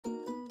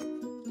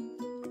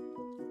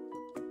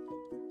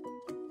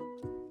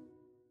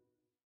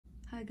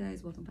Hi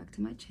guys, welcome back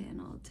to my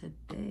channel.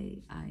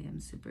 Today I am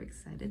super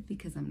excited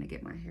because I'm gonna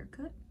get my hair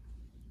cut.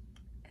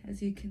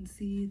 As you can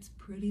see, it's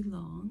pretty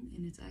long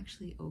and it's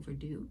actually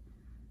overdue.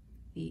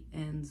 The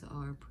ends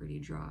are pretty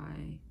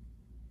dry.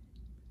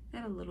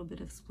 Got a little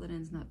bit of split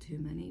ends, not too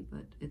many,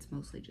 but it's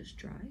mostly just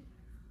dry.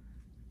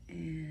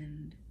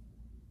 And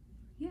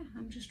yeah,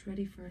 I'm just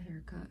ready for a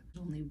haircut.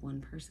 There's only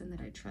one person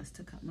that I trust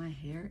to cut my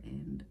hair,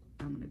 and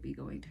I'm gonna be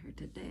going to her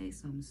today,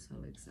 so I'm so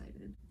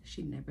excited.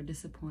 She never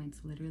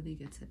disappoints, literally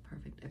gets it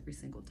perfect every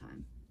single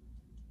time.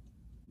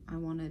 I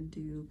wanna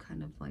do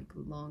kind of like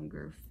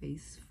longer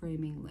face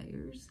framing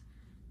layers.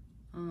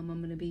 I'm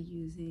gonna be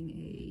using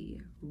a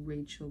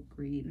Rachel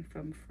Green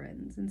from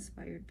Friends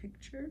inspired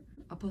picture.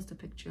 I'll post a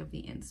picture of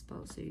the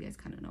inspo so you guys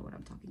kind of know what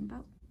I'm talking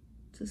about.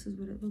 So this is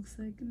what it looks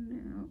like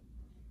now.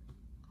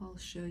 I'll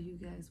show you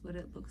guys what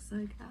it looks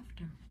like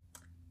after.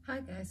 Hi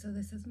guys, so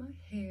this is my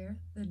hair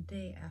the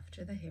day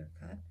after the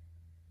haircut,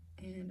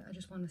 and I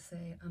just want to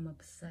say I'm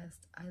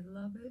obsessed. I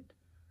love it.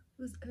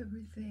 It was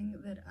everything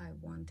that I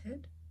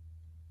wanted.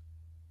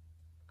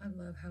 I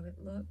love how it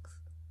looks.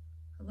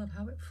 I love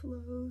how it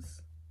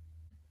flows.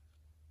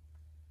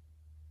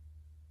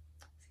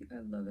 See, I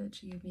love it.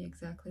 She gave me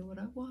exactly what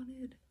I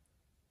wanted.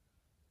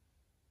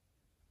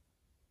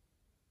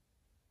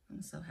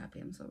 I'm so happy.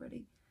 I'm so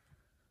ready.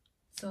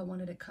 So I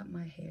wanted to cut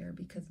my hair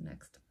because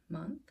next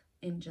month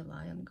in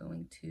July I'm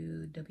going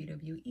to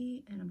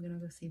WWE and I'm gonna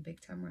go see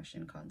Big Time Rush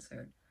in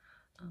concert.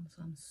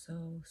 So I'm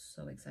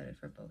so excited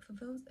for both of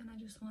those, and I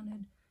just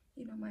wanted,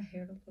 you know, my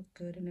hair to look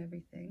good and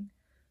everything.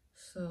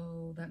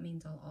 So that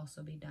means I'll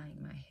also be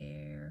dyeing my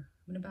hair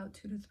in about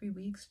 2 to 3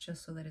 weeks,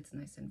 just so that it's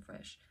nice and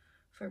fresh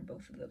for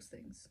both of those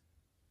things.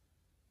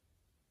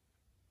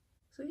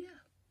 So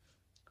yeah,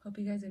 hope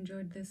you guys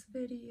enjoyed this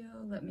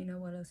video. Let me know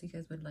what else you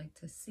guys would like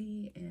to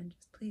see, and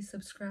just please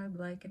subscribe,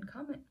 like, and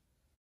comment.